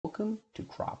Welcome to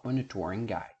Crop Monitoring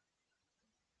Guide.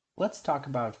 Let's talk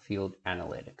about field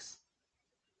analytics.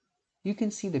 You can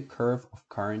see the curve of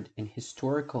current and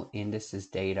historical indices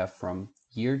data from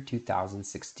year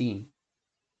 2016.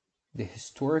 The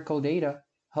historical data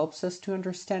helps us to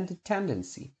understand the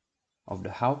tendency of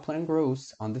how plant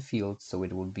grows on the field, so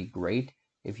it would be great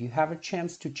if you have a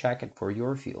chance to check it for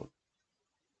your field.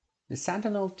 The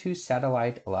Sentinel-2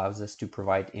 satellite allows us to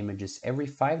provide images every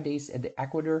 5 days at the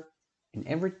equator and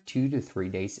every 2 to 3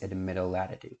 days at the middle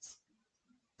latitudes.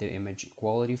 The image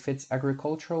quality fits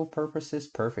agricultural purposes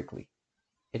perfectly.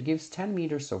 It gives 10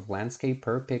 meters of landscape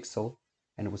per pixel,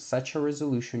 and with such a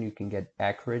resolution you can get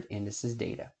accurate indices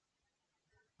data.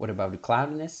 What about the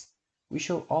cloudiness? We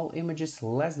show all images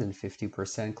less than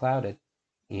 50% clouded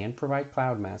and provide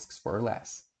cloud masks for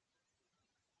less.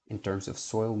 In terms of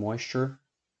soil moisture,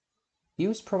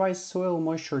 EOS provides soil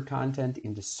moisture content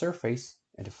in the surface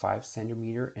at 5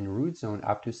 cm and root zone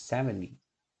up to 70.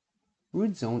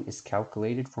 Root zone is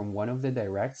calculated from one of the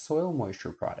direct soil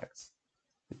moisture products.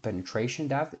 The penetration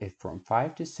depth is from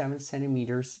 5 to 7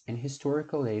 cm and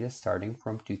historical data starting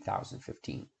from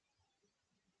 2015.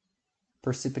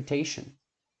 Precipitation.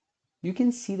 You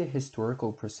can see the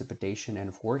historical precipitation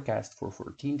and forecast for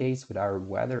 14 days with our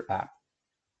weather app.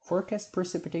 Forecast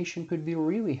precipitation could be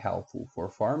really helpful for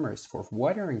farmers for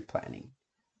watering planning,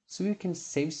 so you can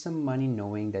save some money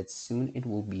knowing that soon it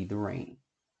will be the rain.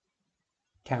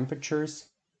 Temperatures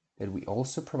that we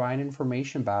also provide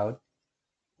information about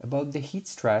the heat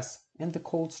stress and the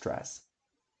cold stress.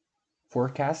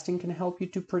 Forecasting can help you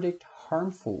to predict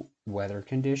harmful weather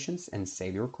conditions and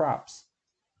save your crops.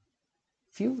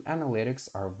 Field analytics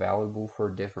are valuable for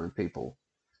different people.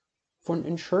 For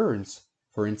insurance,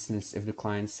 for instance, if the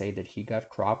client say that he got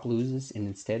crop losses and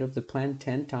instead of the planned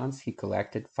 10 tons he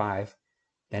collected 5,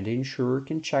 then the insurer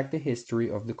can check the history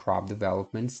of the crop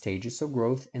development, stages of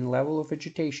growth, and level of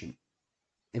vegetation.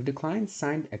 If the client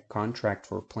signed a contract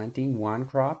for planting one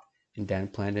crop and then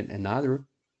planted another,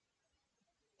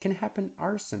 can happen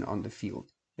arson on the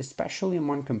field, especially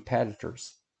among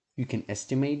competitors. You can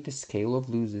estimate the scale of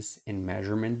losses and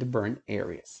measurement the burnt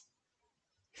areas.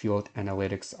 Field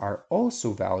analytics are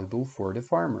also valuable for the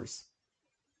farmers.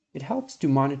 It helps to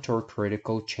monitor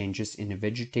critical changes in the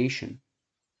vegetation.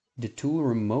 The tool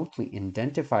remotely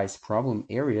identifies problem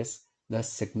areas,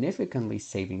 thus significantly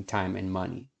saving time and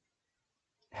money.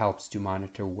 It helps to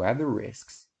monitor weather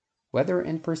risks, weather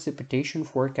and precipitation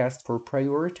forecast for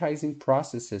prioritizing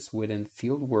processes within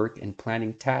field work and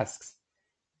planning tasks.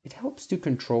 It helps to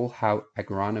control how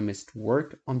agronomists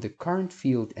work on the current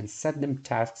field and set them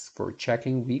tasks for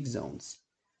checking weak zones.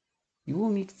 You will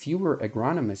need fewer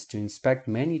agronomists to inspect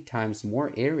many times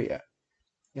more area.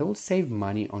 It will save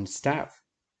money on staff.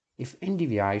 If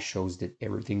NDVI shows that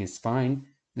everything is fine,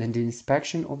 then the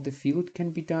inspection of the field can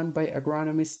be done by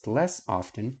agronomists less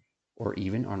often or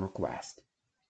even on request.